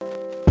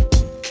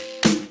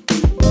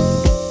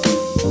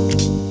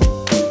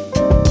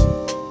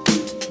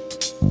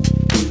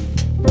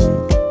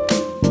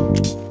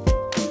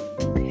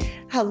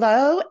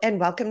Hello and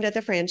welcome to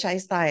the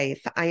Franchise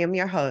Life. I am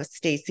your host,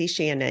 Stacy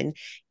Shannon.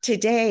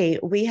 Today,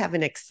 we have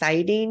an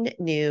exciting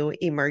new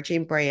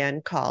emerging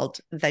brand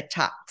called The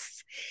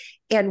Tux.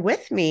 And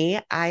with me,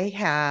 I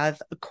have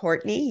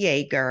Courtney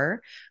Yeager,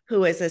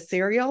 who is a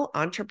serial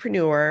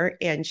entrepreneur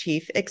and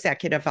chief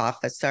executive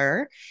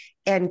officer,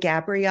 and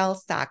Gabrielle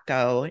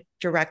Sacco,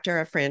 director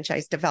of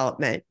franchise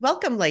development.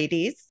 Welcome,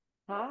 ladies.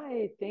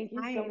 Hi, thank you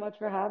so Hi. much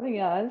for having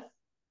us.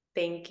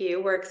 Thank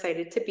you. We're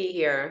excited to be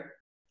here.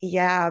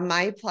 Yeah,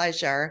 my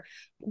pleasure.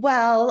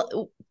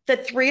 Well, the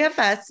three of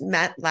us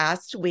met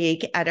last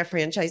week at a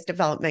franchise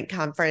development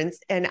conference,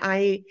 and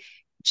I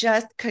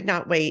just could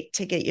not wait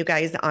to get you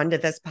guys onto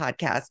this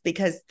podcast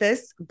because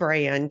this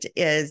brand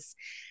is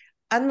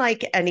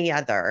unlike any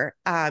other.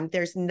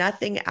 There's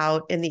nothing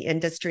out in the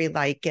industry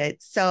like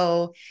it.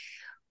 So,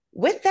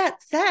 with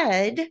that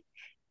said,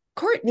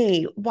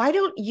 Courtney, why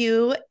don't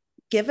you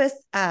give us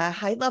a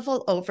high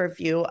level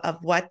overview of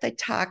what the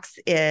Tox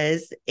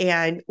is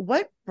and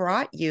what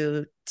brought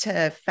you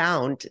to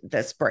found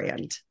this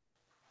brand?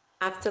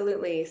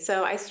 Absolutely.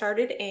 So I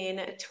started in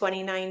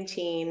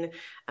 2019.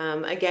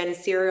 Again,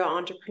 serial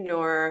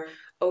entrepreneur,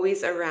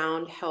 always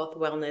around health,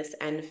 wellness,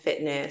 and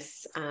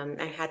fitness.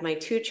 I had my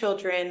two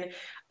children,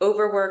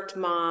 overworked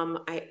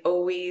mom. I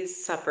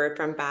always suffered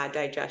from bad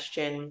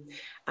digestion.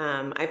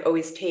 I've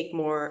always take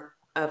more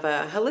of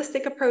a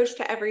holistic approach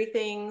to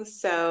everything.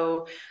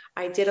 So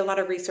I did a lot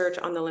of research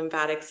on the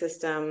lymphatic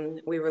system.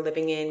 We were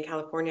living in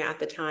California at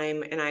the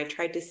time, and I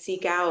tried to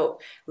seek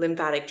out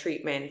lymphatic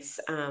treatments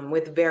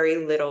with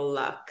very little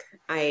luck.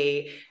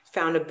 I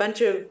found a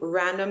bunch of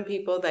random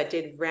people that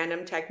did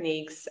random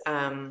techniques,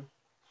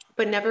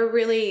 but never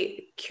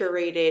really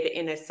curated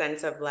in a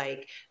sense of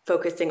like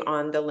focusing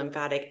on the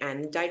lymphatic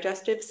and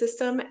digestive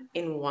system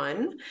in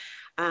one.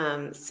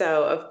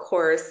 So of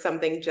course,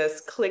 something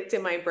just clicked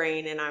in my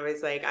brain and I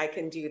was like, I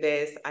can do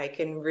this. I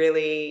can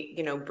really,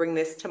 bring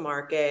this to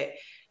market.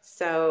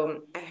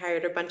 So I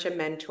hired a bunch of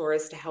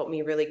mentors to help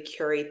me really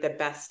curate the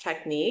best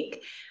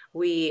technique.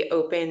 We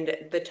opened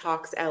the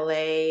Talks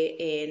LA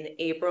in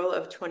April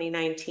of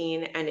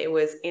 2019, and it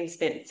was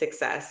instant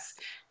success.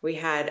 We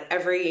had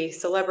every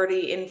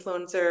celebrity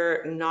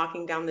influencer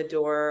knocking down the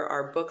door.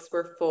 Our books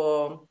were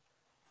full.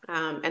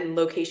 And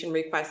location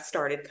requests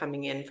started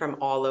coming in from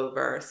all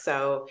over.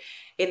 So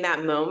in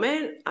that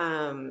moment,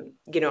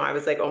 I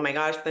was like, oh my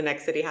gosh, the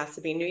next city has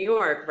to be New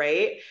York,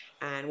 right?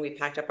 And we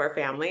packed up our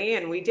family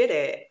and we did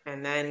it.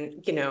 And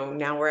then,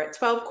 now we're at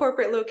 12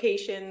 corporate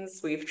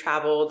locations. We've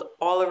traveled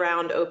all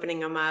around opening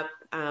them up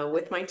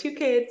with my two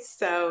kids.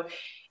 So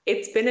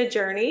it's been a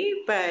journey,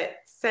 but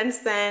since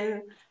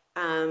then,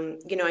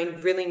 I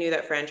really knew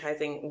that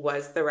franchising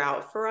was the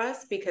route for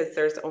us because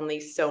there's only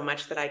so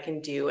much that I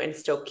can do and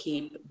still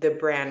keep the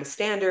brand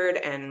standard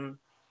and,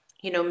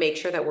 make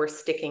sure that we're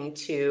sticking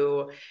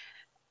to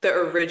the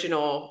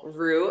original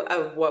root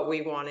of what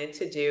we wanted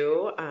to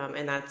do.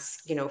 And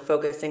that's,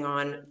 focusing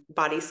on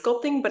body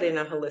sculpting, but in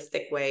a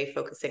holistic way,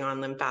 focusing on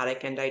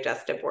lymphatic and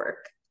digestive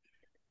work.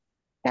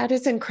 That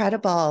is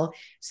incredible.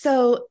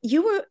 So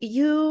you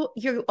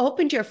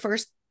opened your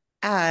first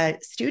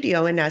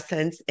studio in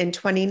essence in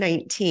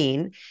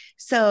 2019.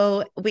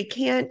 So we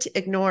can't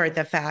ignore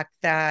the fact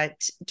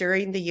that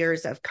during the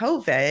years of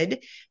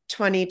COVID,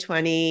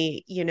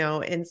 2020,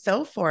 and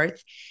so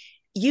forth,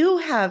 you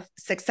have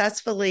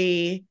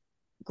successfully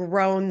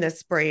grown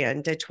this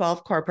brand to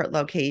 12 corporate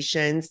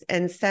locations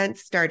and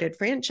since started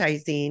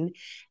franchising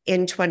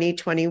in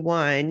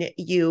 2021,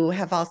 you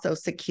have also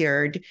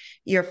secured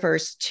your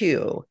first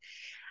two.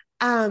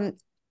 Um,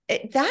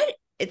 that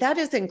that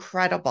is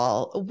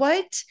incredible.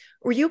 What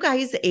were you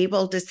guys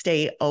able to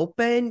stay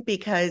open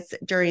because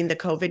during the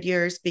COVID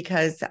years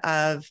because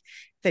of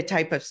the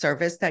type of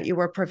service that you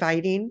were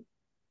providing?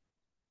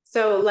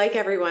 So, like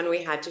everyone,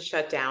 we had to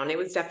shut down. It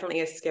was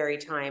definitely a scary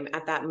time.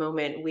 At that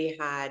moment, we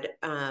had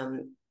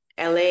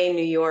LA,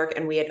 New York,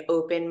 and we had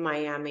opened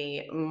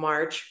Miami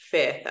March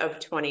 5th of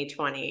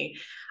 2020.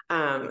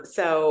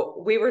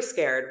 So we were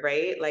scared,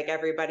 right? Like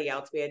everybody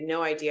else, we had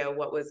no idea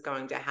what was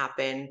going to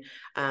happen.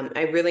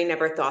 I really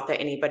never thought that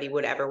anybody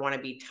would ever want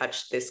to be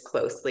touched this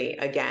closely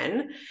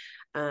again.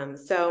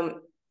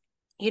 So,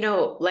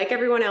 like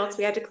everyone else,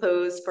 we had to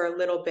close for a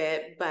little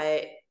bit,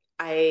 but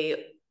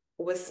I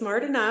was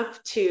smart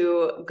enough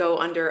to go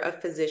under a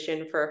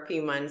physician for a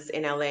few months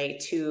in LA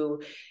to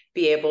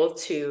be able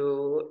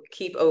to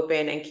keep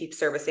open and keep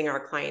servicing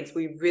our clients.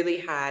 We really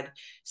had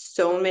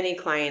so many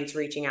clients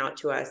reaching out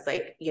to us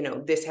like,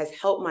 this has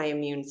helped my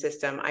immune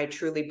system. I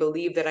truly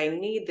believe that I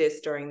need this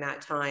during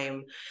that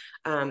time.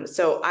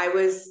 So I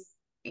was,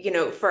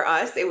 for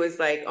us, it was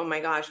like, oh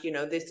my gosh,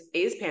 this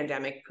is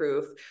pandemic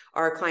proof.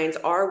 Our clients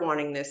are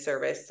wanting this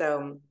service.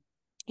 So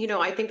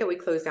I think that we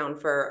closed down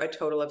for a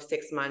total of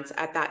 6 months.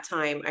 At that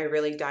time, I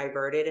really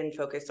diverted and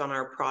focused on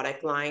our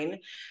product line.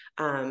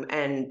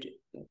 And,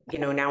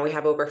 now we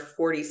have over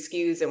 40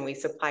 SKUs and we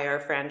supply our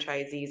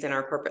franchisees and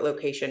our corporate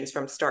locations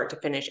from start to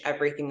finish,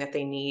 everything that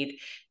they need,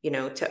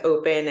 to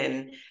open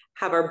and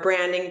have our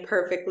branding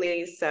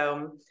perfectly.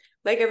 So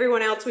like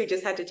everyone else, we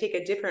just had to take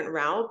a different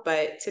route.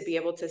 But to be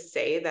able to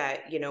say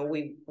that,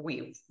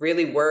 we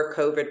really were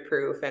COVID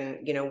proof and,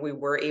 we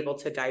were able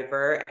to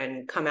divert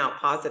and come out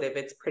positive,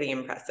 it's pretty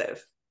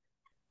impressive.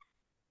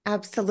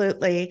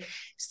 Absolutely.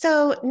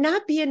 So,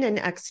 not being an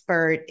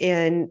expert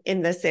in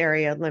this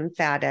area,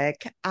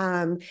 lymphatic,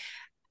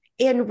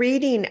 in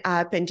reading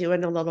up and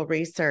doing a little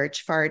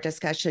research for our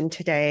discussion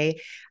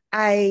today,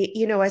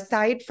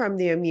 aside from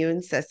the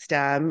immune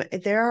system,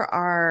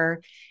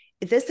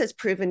 this has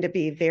proven to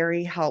be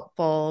very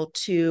helpful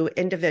to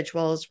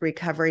individuals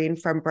recovering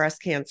from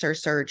breast cancer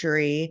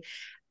surgery.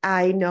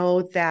 I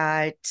know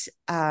that,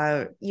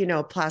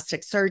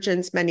 plastic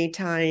surgeons, many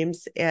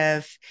times,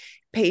 if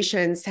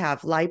patients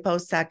have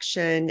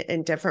liposuction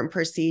and different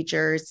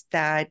procedures,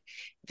 that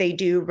they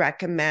do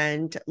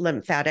recommend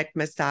lymphatic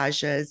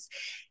massages.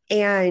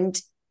 And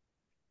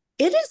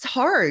it is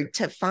hard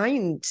to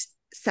find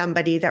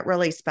somebody that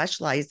really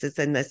specializes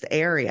in this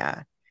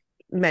area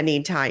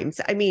many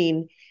times. I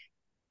mean,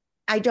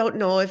 I don't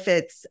know if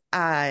it's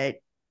a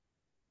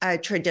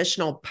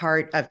traditional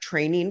part of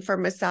training for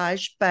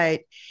massage,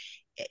 but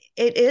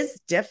it is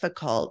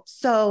difficult.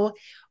 So,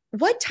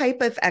 what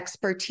type of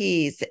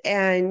expertise,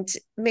 and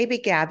maybe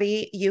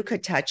Gabby, you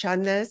could touch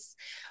on this.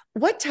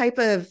 What type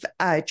of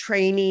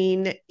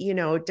training,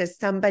 does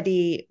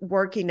somebody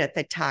working at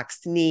the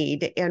Tox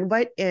need, and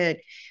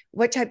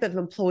what type of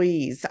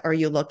employees are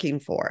you looking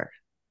for?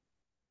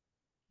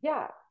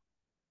 Yeah.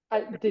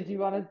 Did you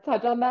want to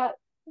touch on that,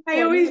 I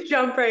Courtney? always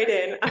jump right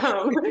in.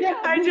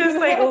 I just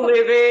like Yeah.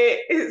 live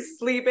it,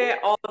 sleep it,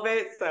 all of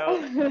it.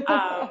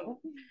 So,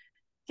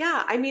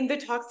 yeah, I mean, the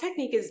Tox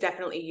technique is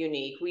definitely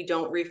unique. We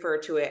don't refer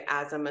to it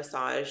as a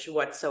massage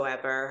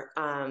whatsoever.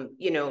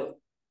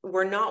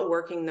 We're not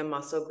working the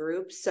muscle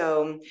group.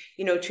 So,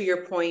 to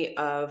your point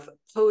of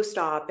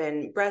post-op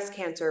and breast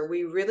cancer,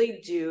 we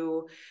really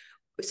do.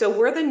 So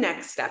we're the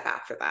next step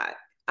after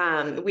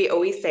that. We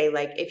always say,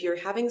 like, if you're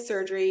having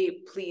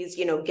surgery, please,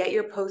 get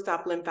your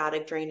post-op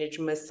lymphatic drainage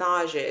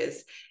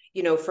massages,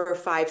 for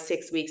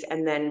 5-6 weeks,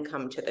 and then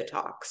come to the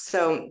Tox.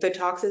 So the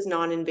Tox is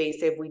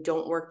non-invasive. We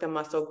don't work the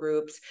muscle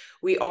groups.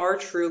 We are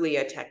truly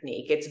a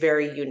technique. It's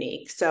very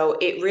unique. So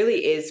it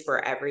really is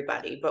for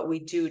everybody. But we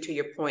do, to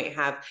your point,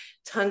 have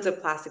tons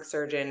of plastic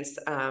surgeons,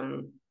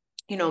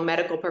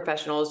 medical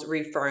professionals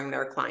referring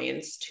their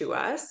clients to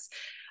us.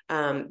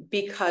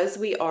 Because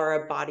we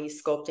are a body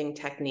sculpting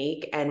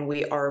technique and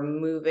we are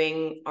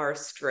moving our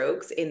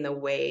strokes in the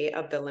way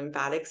of the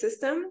lymphatic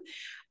system,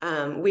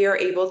 we are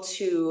able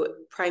to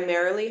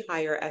primarily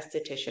hire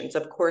estheticians.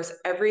 Of course,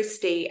 every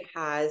state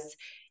has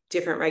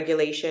different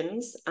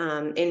regulations.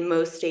 In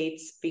most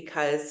states,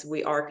 because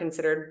we are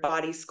considered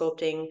body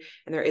sculpting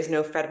and there is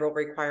no federal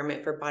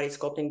requirement for body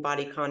sculpting,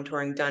 body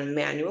contouring done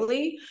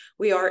manually,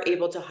 we are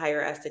able to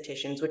hire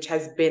estheticians, which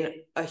has been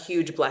a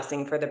huge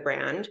blessing for the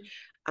brand.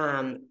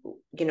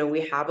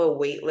 We have a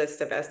wait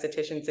list of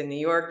estheticians in New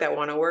York that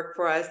want to work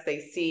for us. They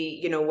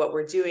see, what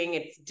we're doing.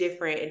 It's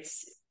different,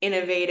 it's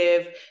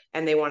innovative,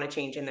 and they want to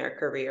change in their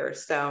career.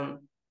 So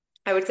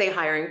I would say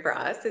hiring for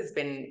us has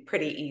been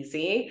pretty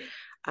easy.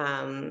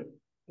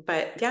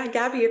 But yeah,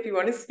 Gabby, if you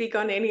want to speak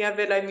on any of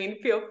it, I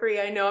mean, feel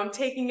free. I know I'm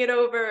taking it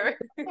over.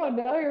 Oh,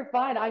 no, you're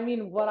fine. I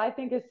mean, what I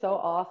think is so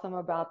awesome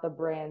about the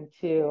brand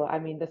too, I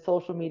mean, the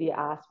social media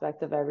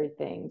aspect of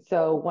everything.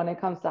 So when it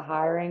comes to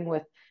hiring,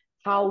 with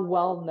how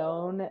well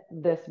known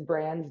this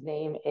brand's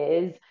name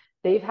is,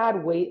 they've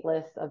had wait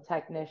lists of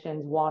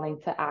technicians wanting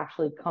to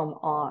actually come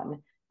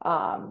on.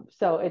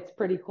 So it's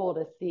pretty cool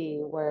to see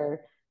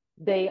where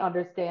they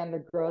understand the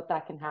growth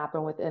that can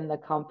happen within the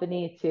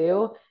company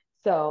too.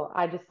 So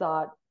I just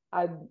thought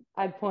I'd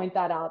I'd point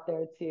that out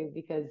there too,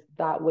 because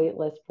that wait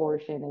list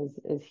portion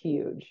is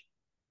huge.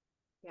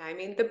 Yeah, I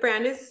mean, the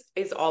brand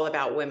is all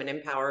about women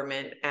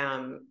empowerment.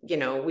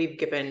 We've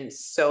given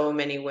so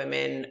many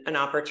women an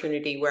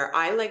opportunity where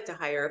I like to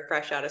hire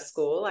fresh out of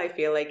school. I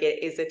feel like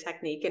it is a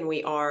technique, and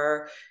we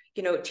are,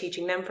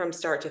 teaching them from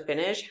start to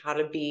finish how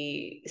to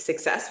be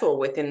successful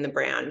within the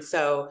brand.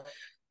 So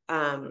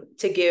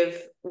to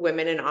give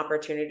women an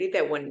opportunity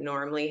that wouldn't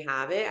normally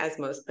have it, as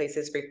most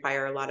places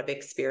require a lot of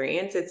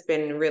experience, it's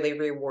been really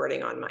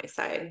rewarding on my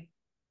side.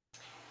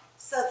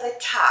 So the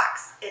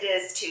Tox, it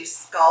is to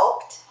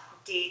sculpt,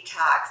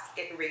 detox,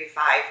 and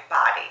revive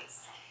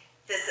bodies.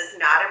 This is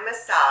not a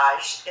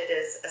massage, it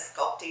is a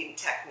sculpting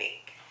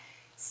technique.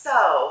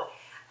 So,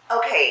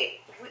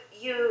 okay,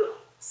 you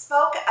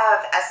spoke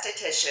of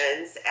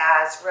estheticians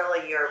as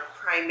really your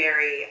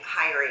primary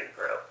hiring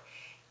group.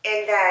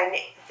 And then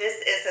this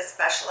is a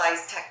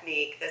specialized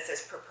technique. This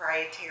is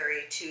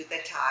proprietary to the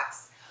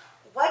Tox.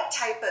 What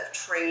type of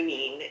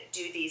training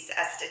do these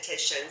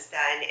estheticians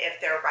then, if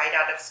they're right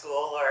out of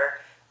school or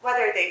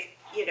whether they've,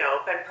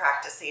 been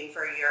practicing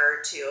for a year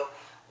or two,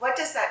 what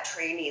does that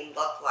training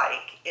look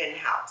like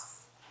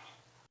in-house?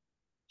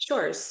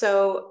 Sure.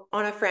 So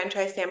on a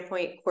franchise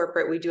standpoint,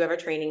 corporate, we do have a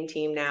training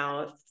team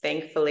now.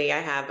 Thankfully, I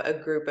have a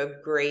group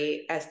of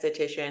great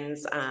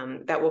estheticians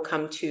that will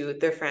come to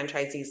the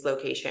franchisee's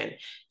location,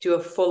 do a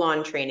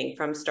full-on training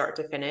from start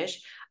to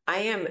finish. I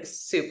am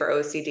super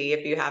OCD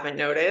if you haven't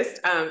noticed.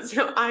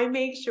 So I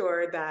make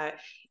sure that,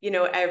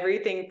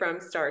 everything from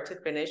start to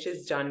finish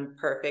is done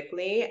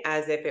perfectly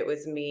as if it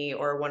was me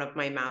or one of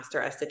my master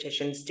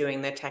estheticians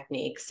doing the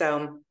technique.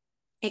 So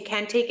it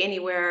can take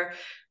anywhere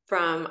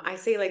from, I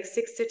say, like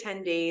 6 to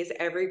 10 days.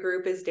 Every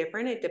group is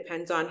different. It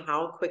depends on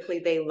how quickly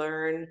they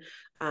learn.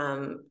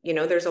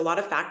 There's a lot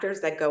of factors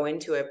that go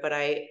into it, but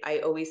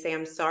I always say,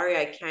 I'm sorry,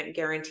 I can't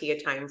guarantee a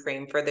time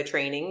frame for the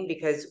training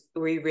because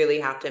we really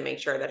have to make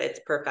sure that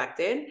it's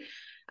perfected.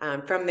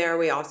 From there,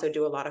 we also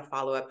do a lot of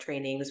follow-up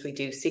trainings. We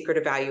do secret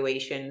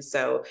evaluations.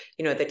 So,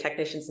 the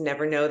technicians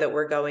never know that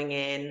we're going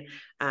in.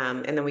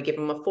 And then we give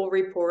them a full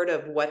report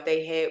of what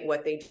they hit,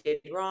 what they did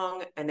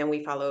wrong. And then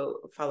we follow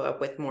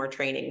up with more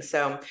training.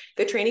 So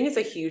the training is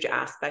a huge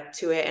aspect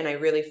to it. And I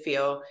really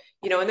feel,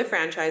 in the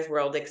franchise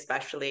world,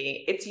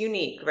 especially, it's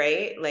unique,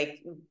 right? Like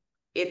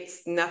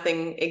it's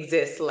nothing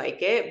exists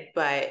like it,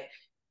 but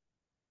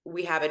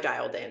we have it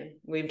dialed in.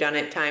 We've done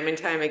it time and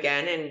time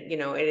again. And,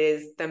 it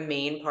is the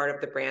main part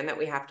of the brand that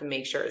we have to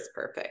make sure is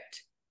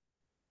perfect.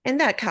 And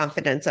that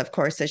confidence, of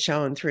course, is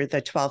shown through the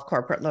 12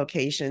 corporate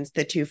locations,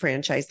 the 2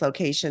 franchise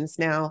locations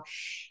now.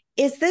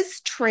 Is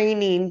this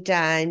training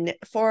done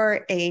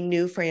for a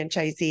new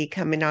franchisee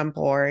coming on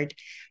board,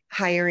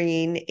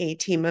 hiring a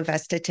team of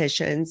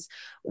estheticians?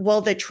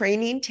 Will the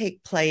training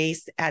take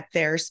place at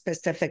their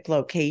specific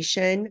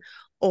location,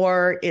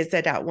 or is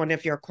it at one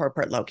of your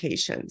corporate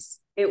locations?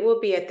 It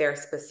will be at their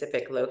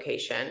specific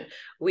location.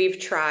 We've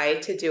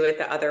tried to do it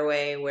the other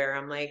way where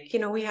I'm like,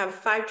 we have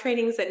 5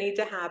 trainings that need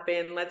to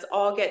happen. Let's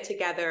all get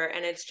together.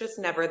 And it's just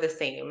never the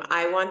same.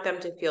 I want them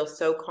to feel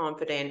so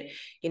confident,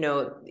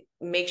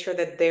 make sure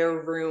that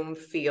their room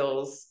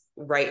feels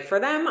right for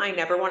them. I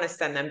never want to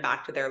send them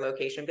back to their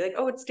location and be like,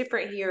 oh, it's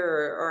different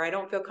here, or I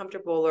don't feel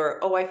comfortable,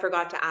 or, oh, I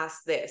forgot to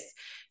ask this.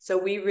 So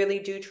we really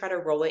do try to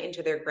roll it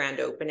into their grand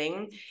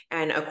opening,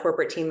 and a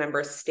corporate team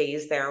member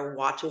stays there,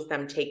 watches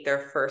them take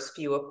their first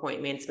few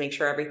appointments, make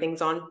sure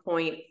everything's on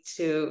point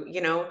to,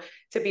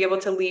 to be able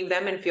to leave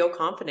them and feel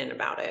confident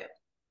about it.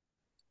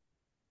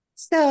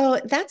 So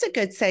that's a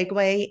good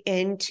segue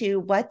into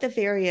what the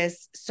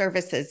various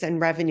services and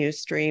revenue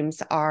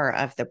streams are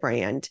of the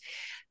brand.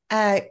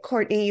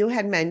 Courtney, you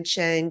had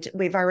mentioned,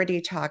 we've already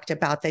talked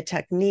about the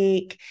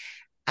technique.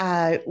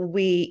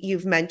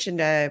 You've mentioned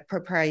a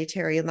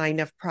proprietary line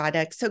of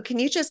products. So can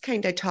you just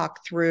kind of talk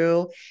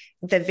through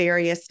the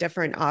various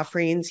different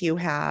offerings you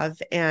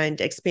have and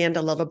expand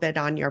a little bit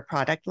on your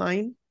product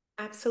line?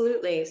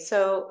 Absolutely.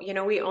 So,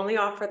 we only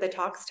offer the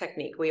Tox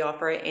technique. We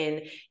offer it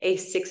in a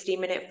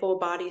 60-minute full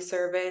body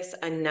service,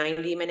 a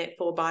 90-minute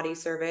full body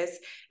service,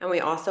 and we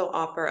also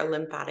offer a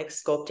lymphatic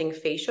sculpting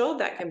facial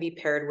that can be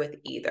paired with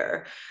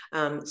either.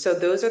 So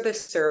those are the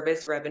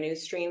service revenue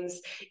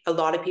streams. A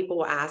lot of people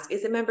will ask,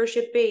 is it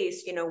membership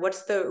based?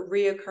 What's the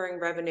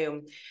reoccurring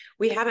revenue?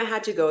 We haven't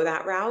had to go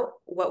that route.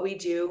 What we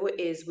do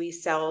is we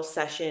sell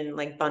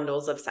like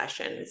bundles of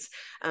sessions.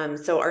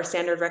 So our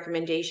standard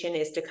recommendation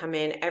is to come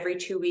in every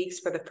 2 weeks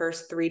for the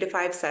first 3 to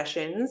 5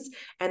 sessions.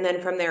 And then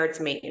from there,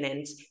 it's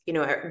maintenance,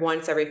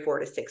 once every 4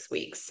 to 6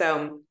 weeks.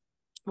 So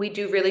we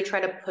do really try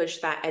to push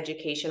that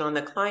education on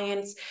the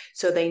clients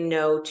so they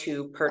know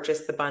to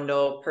purchase the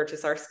bundle,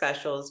 purchase our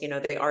specials.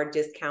 They are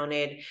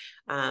discounted,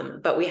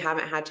 but we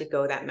haven't had to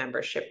go that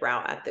membership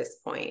route at this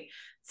point.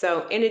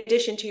 So in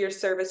addition to your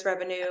service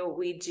revenue,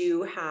 we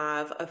do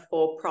have a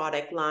full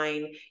product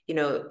line.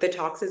 The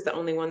Tox is the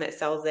only one that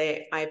sells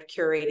it. I've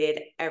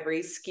curated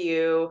every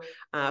SKU,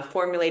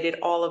 formulated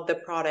all of the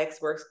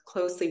products, worked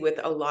closely with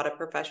a lot of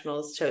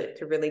professionals to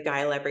really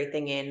dial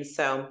everything in.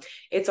 So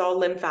it's all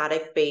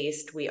lymphatic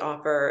based. We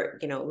offer,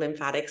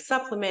 lymphatic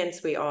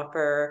supplements. We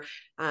offer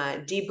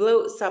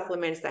debloat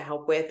supplements that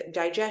help with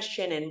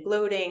digestion and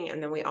bloating.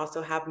 And then we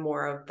also have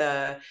more of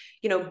the,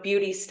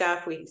 beauty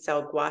stuff. We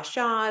sell gua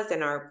sha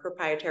and our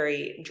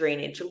proprietary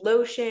drainage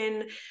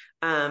lotion.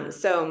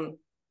 So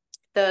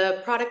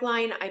the product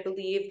line, I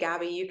believe,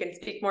 Gabby, you can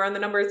speak more on the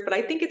numbers, but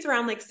I think it's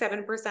around like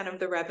 7% of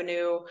the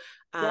revenue.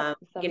 Yep,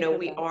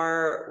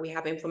 we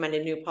have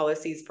implemented new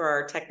policies for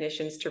our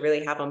technicians to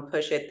really have them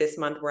push it. This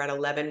month we're at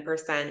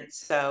 11%.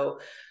 So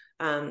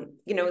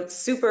it's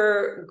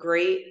super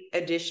great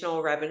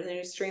additional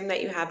revenue stream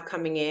that you have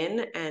coming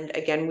in. And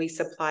again, we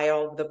supply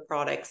all of the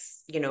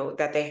products,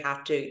 that they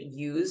have to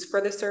use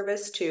for the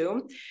service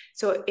too.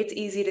 So it's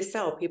easy to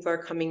sell. People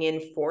are coming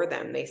in for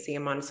them. They see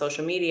them on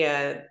social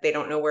media. They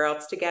don't know where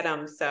else to get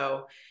them.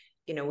 So,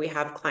 we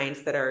have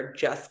clients that are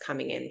just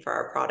coming in for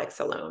our products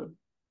alone.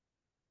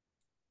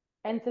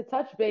 And to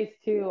touch base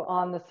too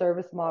on the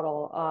service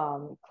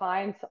model,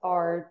 clients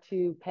are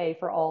to pay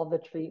for all the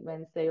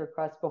treatments they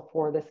request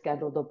before the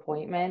scheduled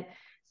appointment.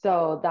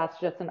 So that's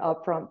just an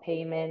upfront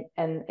payment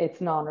and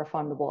it's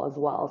non-refundable as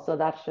well. So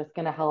that's just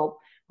going to help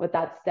with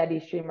that steady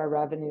stream of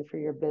revenue for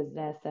your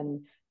business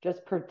and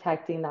just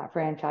protecting that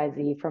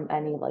franchisee from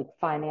any like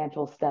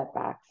financial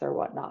stepbacks or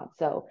whatnot.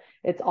 So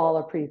it's all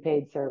a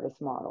prepaid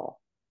service model.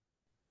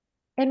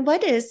 And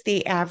what is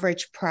the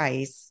average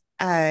price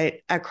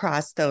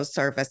across those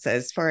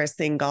services for a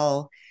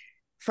single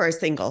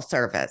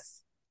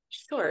service?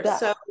 Sure. That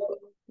So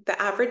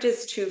the average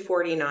is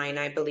 249,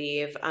 I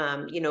believe.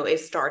 It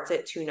starts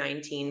at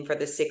 219 for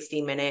the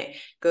 60-minute,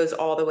 goes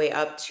all the way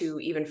up to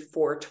even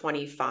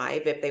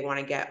 425 if they want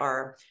to get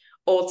our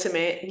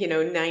ultimate,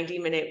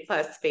 90-minute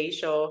plus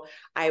facial.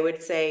 I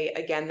would say,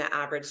 again, the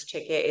average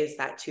ticket is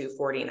that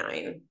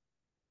 249.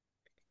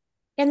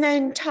 And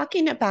then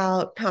talking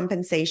about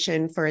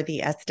compensation for the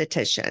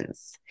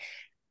estheticians,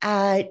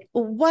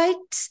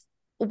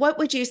 what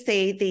would you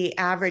say the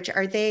average?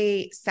 Are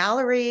they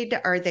salaried?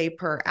 Are they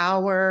per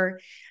hour?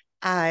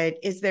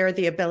 Is there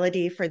the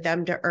ability for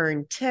them to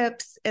earn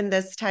tips in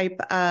this type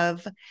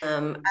of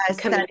Commission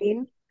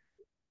setting?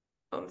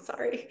 I'm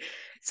sorry.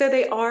 So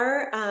they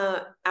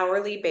are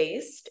hourly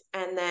based,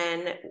 and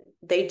then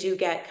they do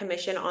get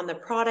commission on the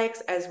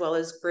products as well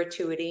as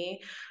gratuity.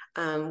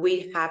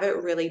 We have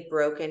it really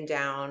broken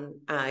down.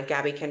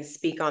 Gabby can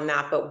speak on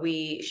that, but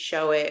we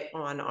show it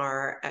on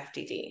our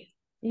FDD.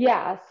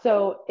 Yeah,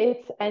 so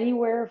it's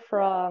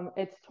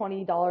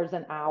 $20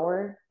 an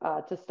hour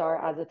to start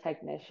as a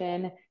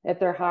technician. If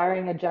they're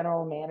hiring a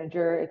general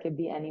manager, it could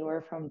be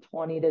anywhere from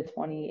 $20 to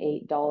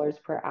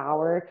 $28 per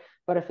hour.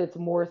 But if it's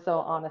more so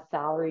on a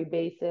salary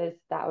basis,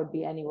 that would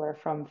be anywhere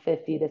from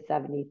 $50 to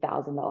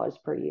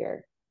 $70,000 per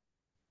year.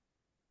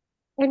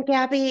 And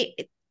Gabby,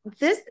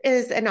 this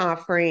is an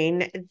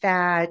offering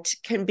that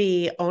can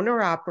be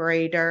owner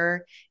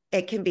operator,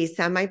 it can be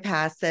semi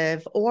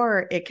passive,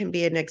 or it can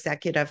be an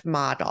executive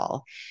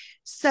model.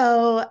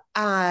 So,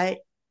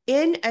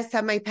 in a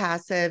semi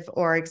passive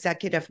or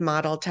executive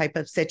model type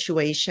of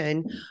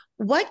situation,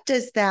 what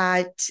does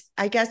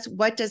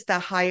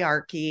the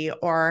hierarchy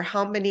or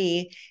how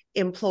many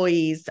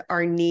employees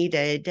are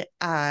needed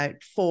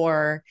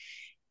for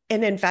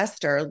an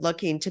investor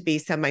looking to be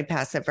semi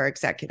passive or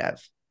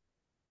executive?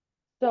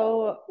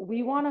 So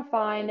we want to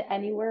find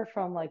anywhere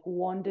from like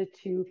 1 to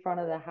 2 front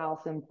of the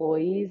house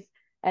employees,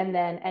 and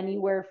then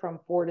anywhere from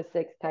 4 to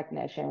 6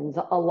 technicians.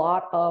 A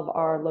lot of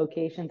our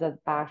locations have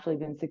actually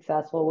been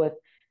successful with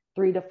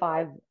 3 to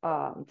 5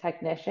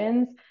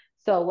 technicians.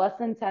 So less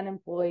than 10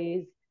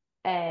 employees,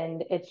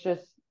 and it's a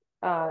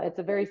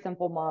very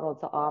simple model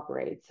to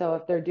operate. So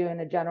if they're doing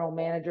a general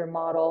manager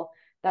model,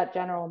 that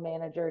general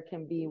manager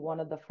can be one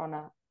of the front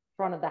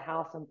of the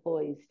house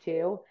employees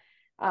too.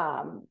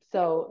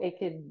 So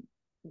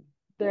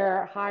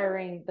they're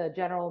hiring the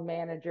general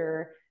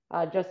manager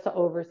just to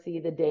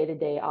oversee the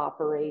day-to-day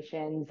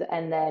operations.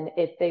 And then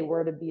if they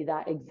were to be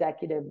that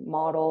executive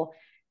model,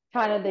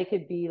 kind of they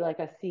could be like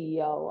a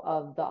CEO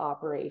of the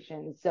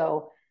operation.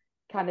 So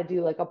kind of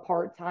do like a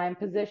part-time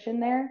position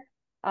there.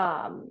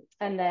 And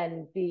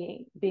then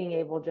being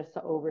able just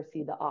to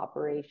oversee the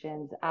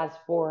operations. As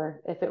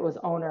for if it was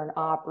owner and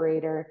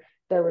operator,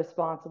 they're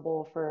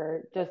responsible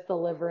for just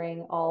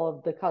delivering all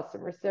of the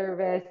customer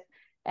service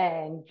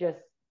and just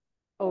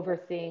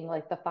overseeing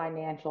like the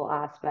financial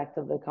aspect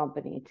of the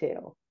company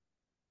too.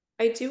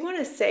 I do want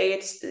to say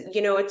it's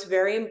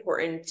very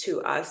important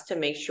to us to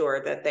make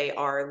sure that they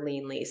are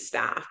leanly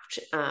staffed.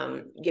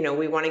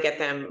 We want to get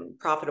them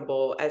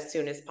profitable as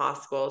soon as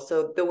possible.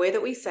 So the way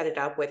that we set it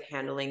up with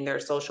handling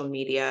their social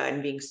media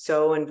and being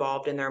so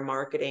involved in their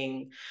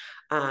marketing,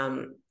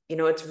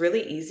 it's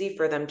really easy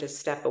for them to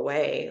step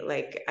away.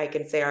 Like I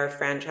can say our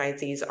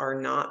franchisees are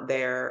not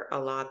there a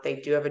lot. They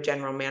do have a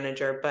general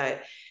manager,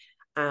 but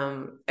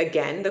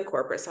again, the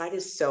corporate side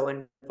is so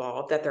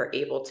involved that they're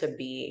able to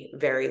be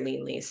very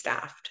leanly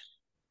staffed.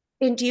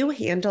 And do you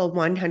handle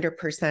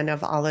 100%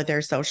 of all of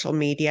their social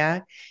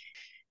media?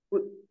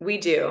 We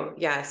do,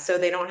 yes. So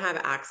they don't have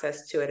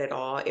access to it at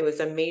all. It was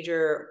a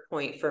major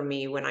point for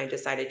me when I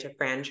decided to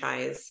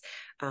franchise,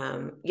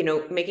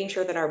 making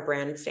sure that our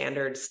brand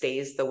standard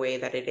stays the way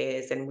that it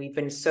is. And we've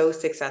been so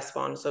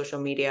successful on social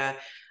media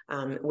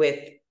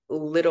with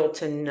little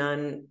to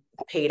none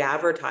paid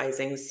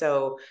advertising.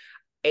 So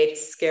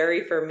it's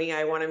scary for me.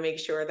 I want to make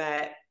sure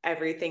that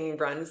everything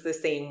runs the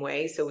same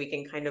way so we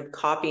can kind of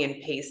copy and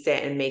paste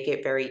it and make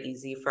it very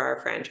easy for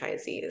our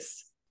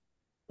franchisees.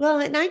 Well,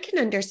 and I can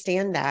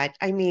understand that.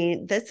 I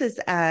mean, you've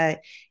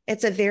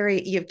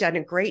done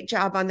a great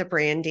job on the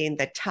branding,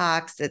 the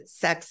talks, it's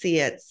sexy,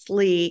 it's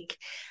sleek.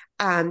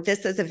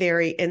 This is a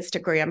very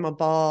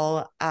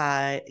Instagrammable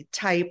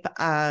type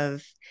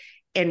of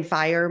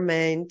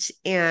environment.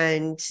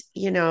 And,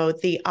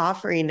 the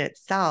offering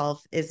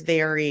itself is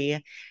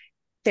very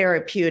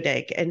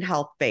therapeutic and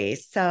health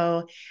based.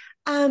 So,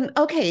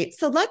 okay,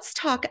 so let's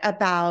talk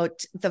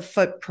about the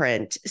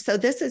footprint. So,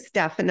 this is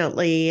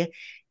definitely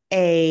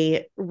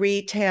a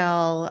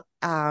retail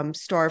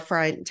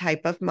storefront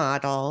type of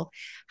model.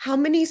 How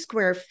many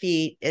square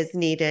feet is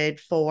needed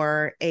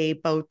for a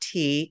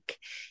boutique?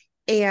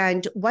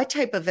 And what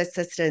type of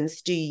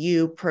assistance do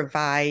you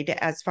provide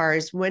as far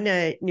as when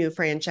a new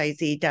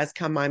franchisee does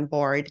come on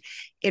board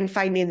in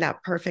finding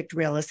that perfect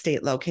real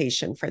estate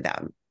location for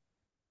them?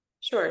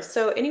 Sure.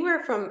 So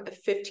anywhere from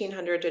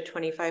 1,500 to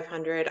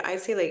 2,500, I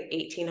say like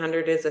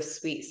 1,800 is a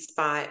sweet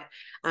spot.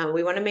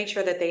 We want to make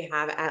sure that they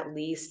have at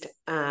least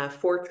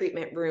 4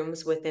 treatment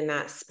rooms within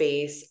that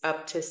space,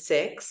 up to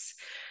 6.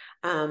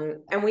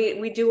 And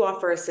we do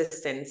offer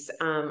assistance.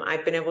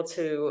 I've been able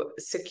to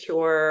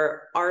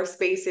secure our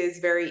spaces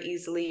very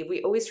easily.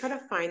 We always try to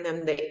find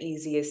them the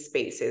easiest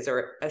spaces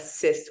or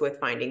assist with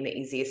finding the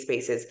easiest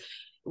spaces.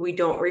 We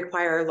don't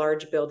require a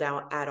large build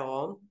out at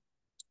all.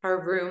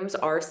 Our rooms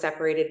are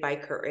separated by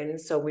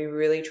curtains, so we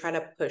really try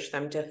to push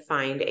them to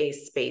find a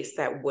space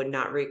that would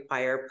not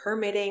require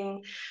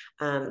permitting.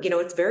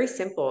 It's very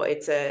simple.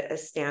 It's a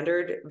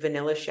standard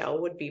vanilla shell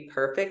would be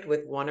perfect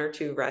with 1 or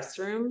 2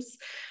 restrooms.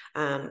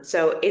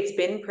 So it's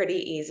been pretty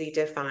easy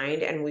to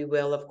find, and we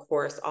will, of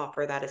course,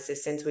 offer that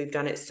assistance. We've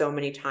done it so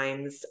many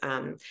times.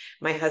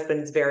 My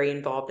husband's very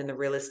involved in the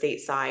real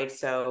estate side,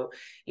 so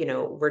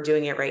we're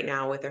doing it right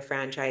now with a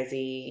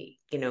franchisee,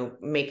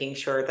 making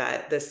sure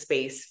that the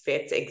space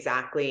fits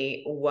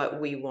exactly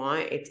what we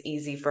want. It's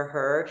easy for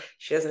her.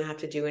 She doesn't have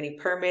to do any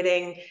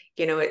permitting.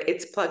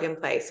 It's plug and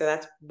play. So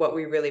that's what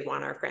we really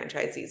want our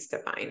franchisees to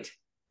find.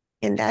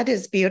 And that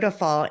is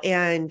beautiful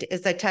and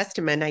is a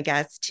testament, I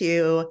guess,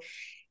 to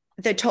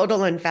the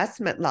total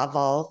investment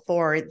level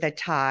for the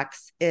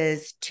talks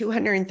is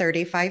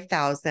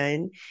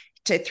 235,000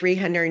 to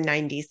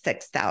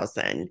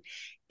 396,000.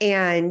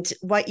 And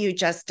what you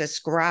just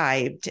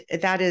described,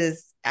 that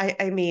is,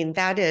 I mean,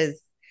 that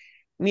is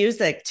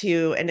music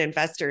to an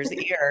investor's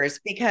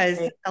ears, because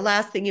the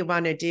last thing you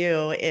want to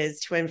do is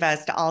to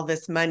invest all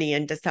this money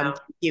into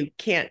something you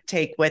can't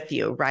take with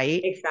you,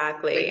 right?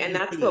 Exactly. And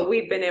that's what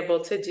we've been able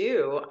to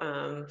do.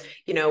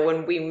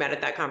 When we met at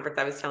that conference,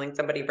 I was telling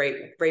somebody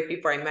right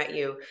before I met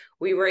you,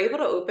 we were able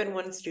to open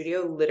one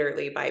studio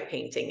literally by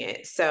painting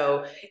it.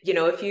 So,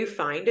 if you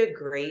find a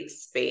great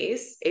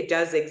space, it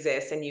does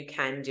exist and you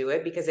can do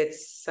it because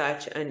it's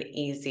such an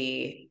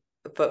easy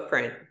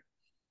footprint.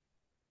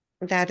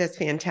 That is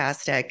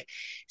fantastic.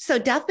 So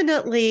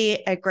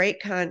definitely a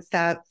great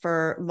concept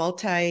for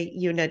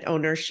multi-unit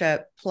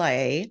ownership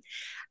play.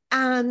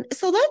 So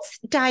let's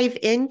dive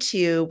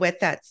into, with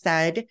that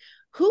said,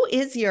 who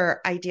is your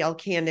ideal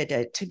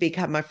candidate to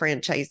become a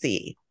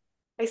franchisee?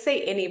 I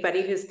say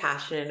anybody who's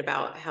passionate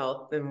about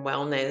health and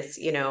wellness,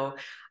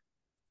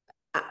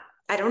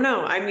 I don't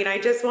know. I mean, I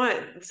just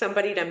want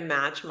somebody to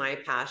match my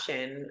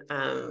passion.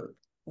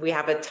 We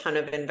have a ton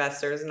of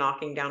investors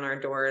knocking down our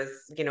doors,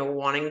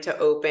 wanting to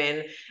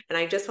open. And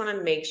I just want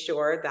to make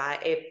sure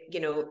that if,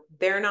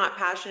 they're not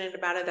passionate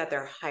about it, that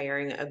they're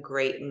hiring a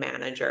great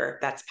manager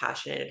that's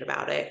passionate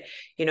about it.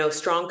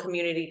 Strong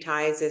community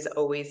ties is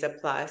always a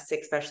plus,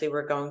 especially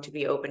we're going to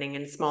be opening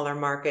in smaller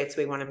markets.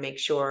 We want to make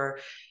sure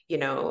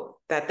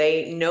that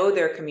they know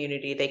their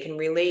community, they can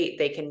relate,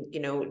 they can,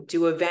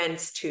 do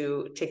events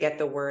to get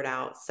the word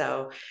out.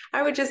 So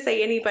I would just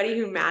say anybody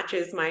who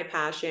matches my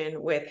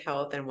passion with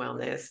health and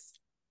wellness.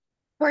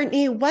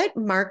 Courtney, what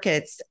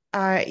markets,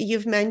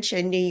 you've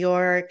mentioned New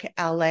York,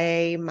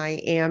 LA,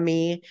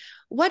 Miami,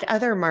 what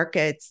other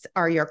markets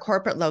are your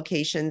corporate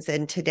locations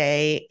in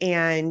today?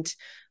 And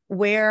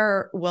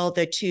where will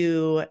the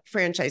 2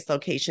 franchise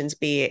locations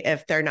be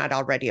if they're not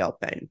already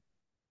open?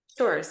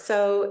 Sure.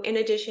 So in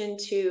addition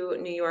to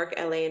New York,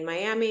 LA, and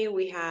Miami,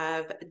 we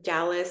have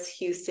Dallas,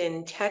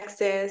 Houston,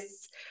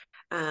 Texas,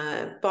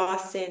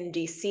 Boston,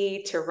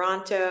 DC,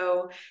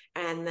 Toronto,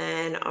 and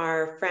then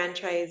our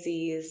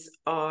franchisees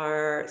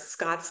are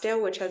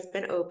Scottsdale, which has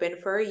been open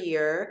for a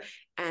year,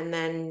 and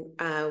then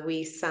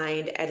we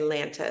signed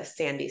Atlanta,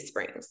 Sandy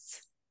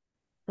Springs.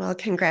 Well,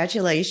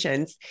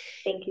 congratulations.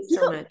 Thank you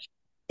so much.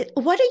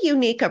 What a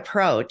unique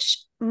approach.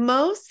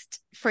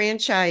 Most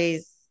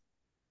franchise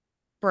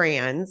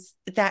brands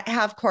that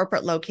have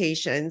corporate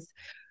locations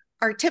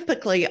are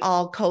typically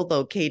all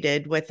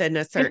co-located within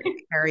a certain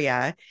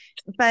area,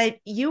 but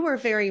you were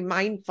very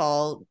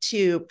mindful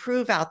to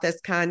prove out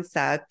this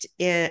concept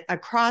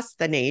across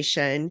the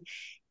nation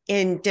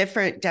in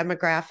different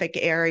demographic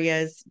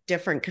areas,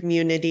 different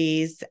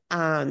communities,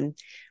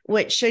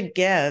 which should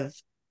give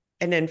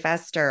an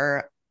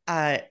investor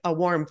a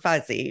warm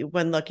fuzzy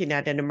when looking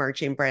at an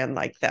emerging brand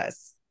like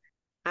this.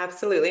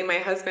 Absolutely. My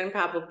husband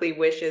probably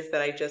wishes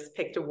that I just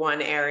picked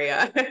one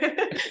area.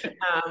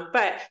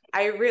 But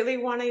I really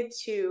wanted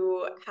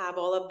to have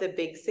all of the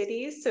big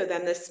cities. So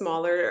then the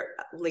smaller,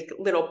 like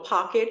little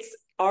pockets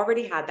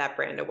already had that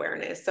brand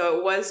awareness. So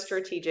it was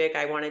strategic.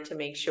 I wanted to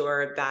make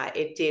sure that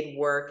it did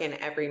work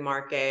in every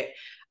market.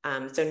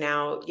 So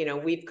now,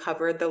 we've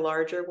covered the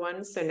larger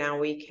ones. So now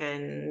we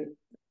can,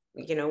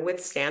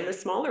 withstand the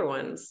smaller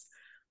ones.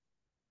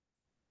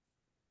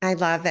 I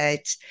love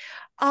it.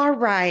 All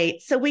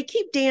right. So we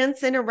keep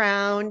dancing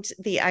around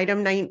the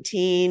item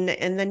 19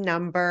 and the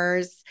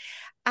numbers.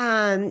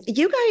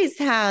 You guys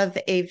have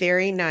a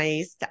very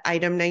nice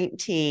item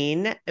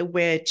 19,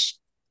 which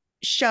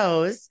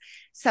shows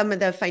some of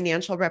the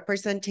financial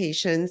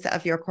representations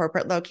of your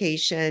corporate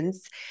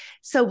locations.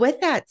 So with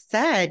that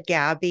said,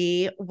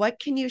 Gabby, what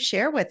can you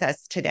share with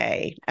us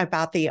today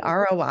about the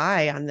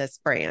ROI on this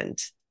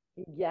brand?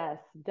 Yes,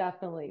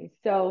 definitely.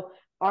 So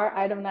our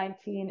item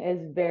 19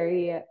 is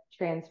very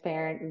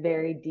transparent,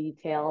 very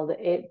detailed.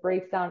 It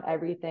breaks down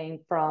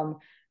everything from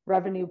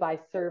revenue by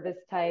service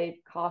type,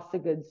 cost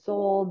of goods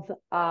sold,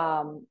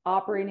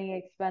 operating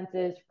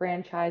expenses,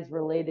 franchise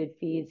related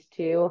fees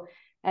too.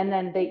 And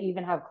then they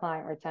even have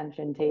client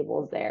retention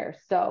tables there.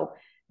 So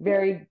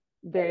very,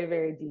 very,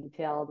 very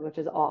detailed, which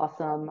is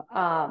awesome.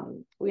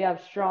 We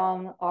have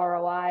strong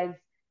ROIs.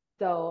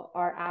 So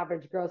our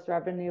average gross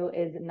revenue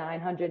is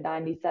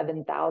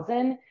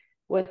 997,000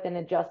 with an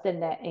adjusted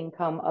net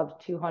income of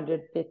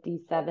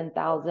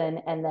 257,000,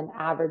 and then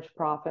average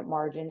profit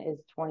margin is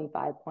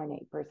 25.8%.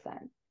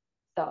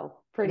 So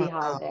pretty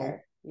high Wow,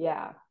 there.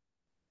 Yeah.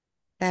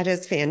 that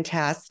is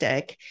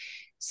fantastic.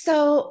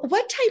 So,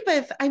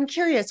 I'm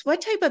curious,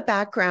 what type of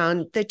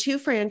background, the two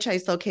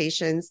franchise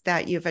locations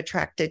that you've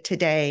attracted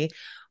today,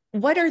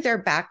 what are their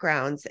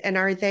backgrounds? And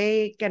are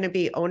they going to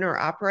be owner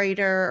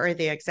operator or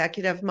the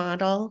executive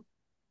model?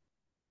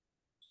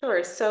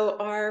 Sure. So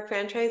our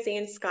franchisee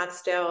in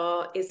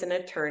Scottsdale is an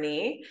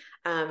attorney,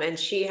 and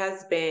she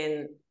has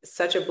been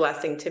such a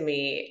blessing to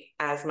me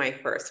as my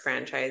first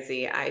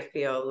franchisee. I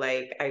feel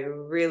like I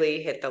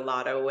really hit the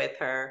lotto with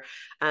her.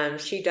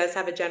 She does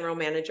have a general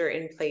manager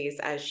in place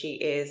as she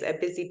is a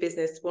busy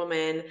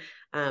businesswoman,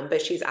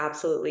 but she's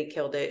absolutely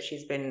killed it.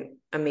 She's been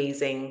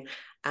amazing.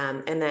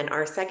 And then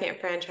our second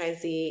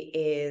franchisee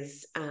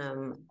is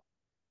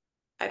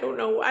I don't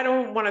know. I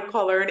don't want to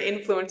call her an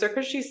influencer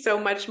because she's so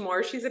much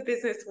more. She's a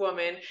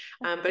businesswoman,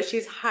 but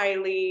she's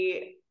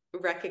highly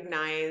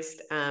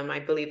recognized. I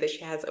believe that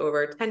she has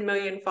over 10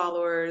 million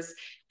followers,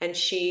 and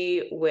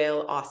she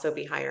will also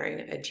be hiring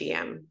a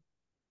GM.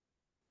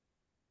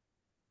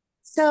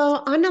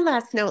 So, on a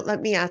last note,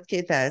 let me ask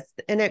you this,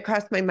 and it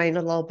crossed my mind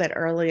a little bit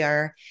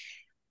earlier.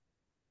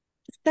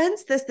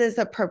 Since this is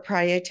a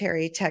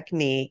proprietary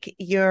technique,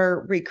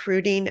 you're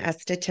recruiting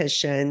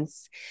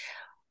estheticians.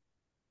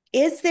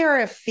 Is there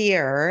a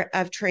fear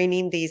of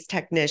training these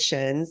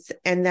technicians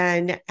and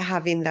then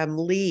having them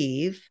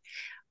leave?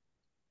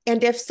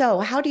 And if so,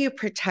 how do you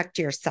protect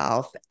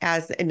yourself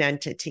as an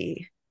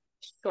entity?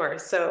 Sure.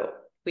 So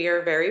we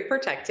are very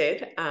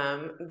protected.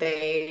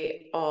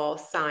 They all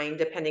sign,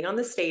 depending on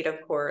the state,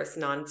 of course,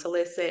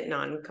 non-solicit,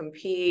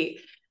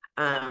 non-compete.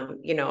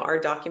 Our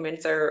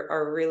documents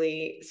are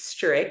really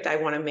strict. I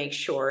want to make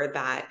sure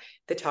that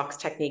the tox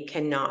technique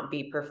cannot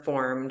be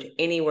performed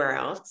anywhere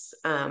else.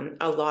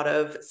 A lot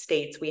of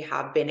states, we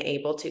have been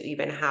able to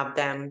even have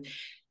them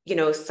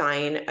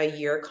sign a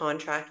year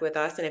contract with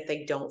us. And if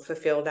they don't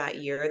fulfill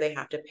that year, they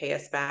have to pay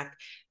us back.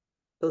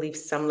 I believe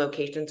some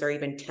locations are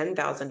even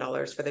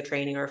 $10,000 for the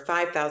training or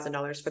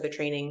 $5,000 for the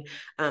training,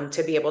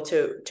 to be able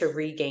to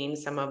regain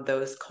some of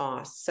those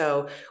costs.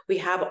 So we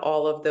have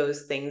all of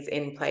those things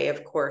in play.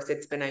 Of course,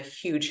 it's been a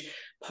huge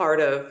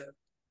part of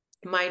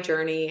my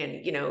journey,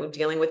 and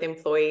dealing with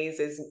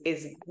employees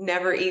is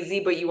never easy,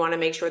 but you want to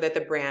make sure that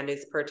the brand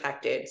is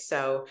protected.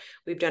 So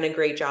we've done a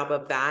great job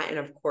of that, and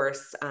of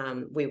course,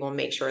 we will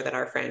make sure that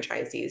our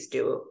franchisees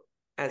do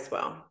as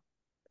well.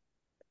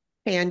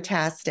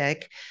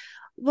 Fantastic.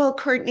 Well,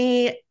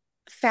 Courtney,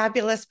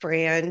 fabulous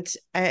brand.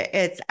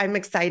 I'm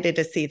excited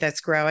to see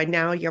this grow. And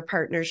now your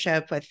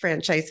partnership with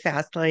Franchise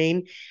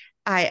Fastlane,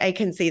 I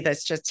can see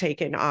this just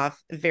taking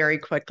off very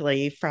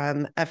quickly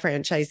from a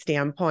franchise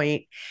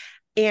standpoint.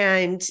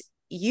 And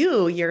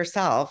you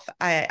yourself,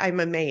 I'm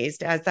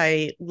amazed as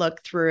I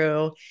look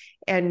through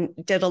and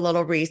did a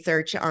little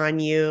research on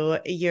you.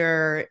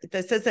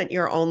 This isn't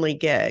your only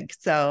gig.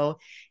 So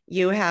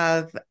you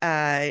have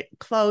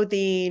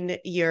clothing,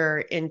 you're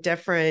in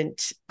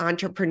different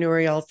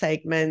entrepreneurial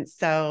segments.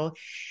 So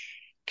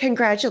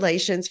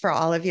congratulations for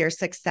all of your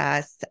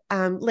success.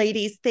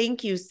 Ladies,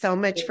 thank you so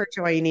much for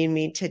joining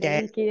me today.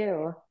 Thank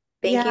you.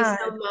 Thank you Yeah,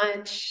 so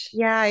much.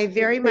 yeah, I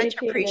very much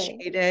Appreciate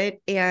it. appreciate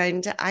it.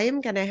 And I am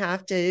going to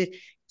have to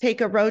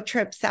take a road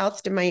trip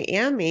south to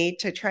Miami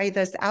to try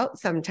this out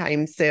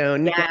sometime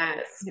soon.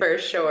 Yes, for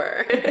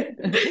sure.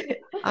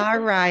 All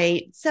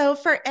right. So,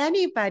 for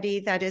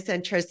anybody that is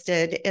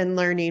interested in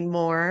learning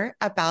more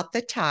about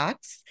the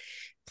talks,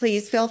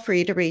 please feel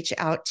free to reach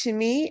out to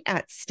me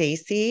at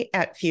Stacy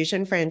at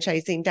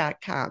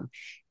fusionfranchising.com.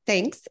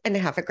 Thanks and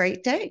have a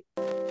great day.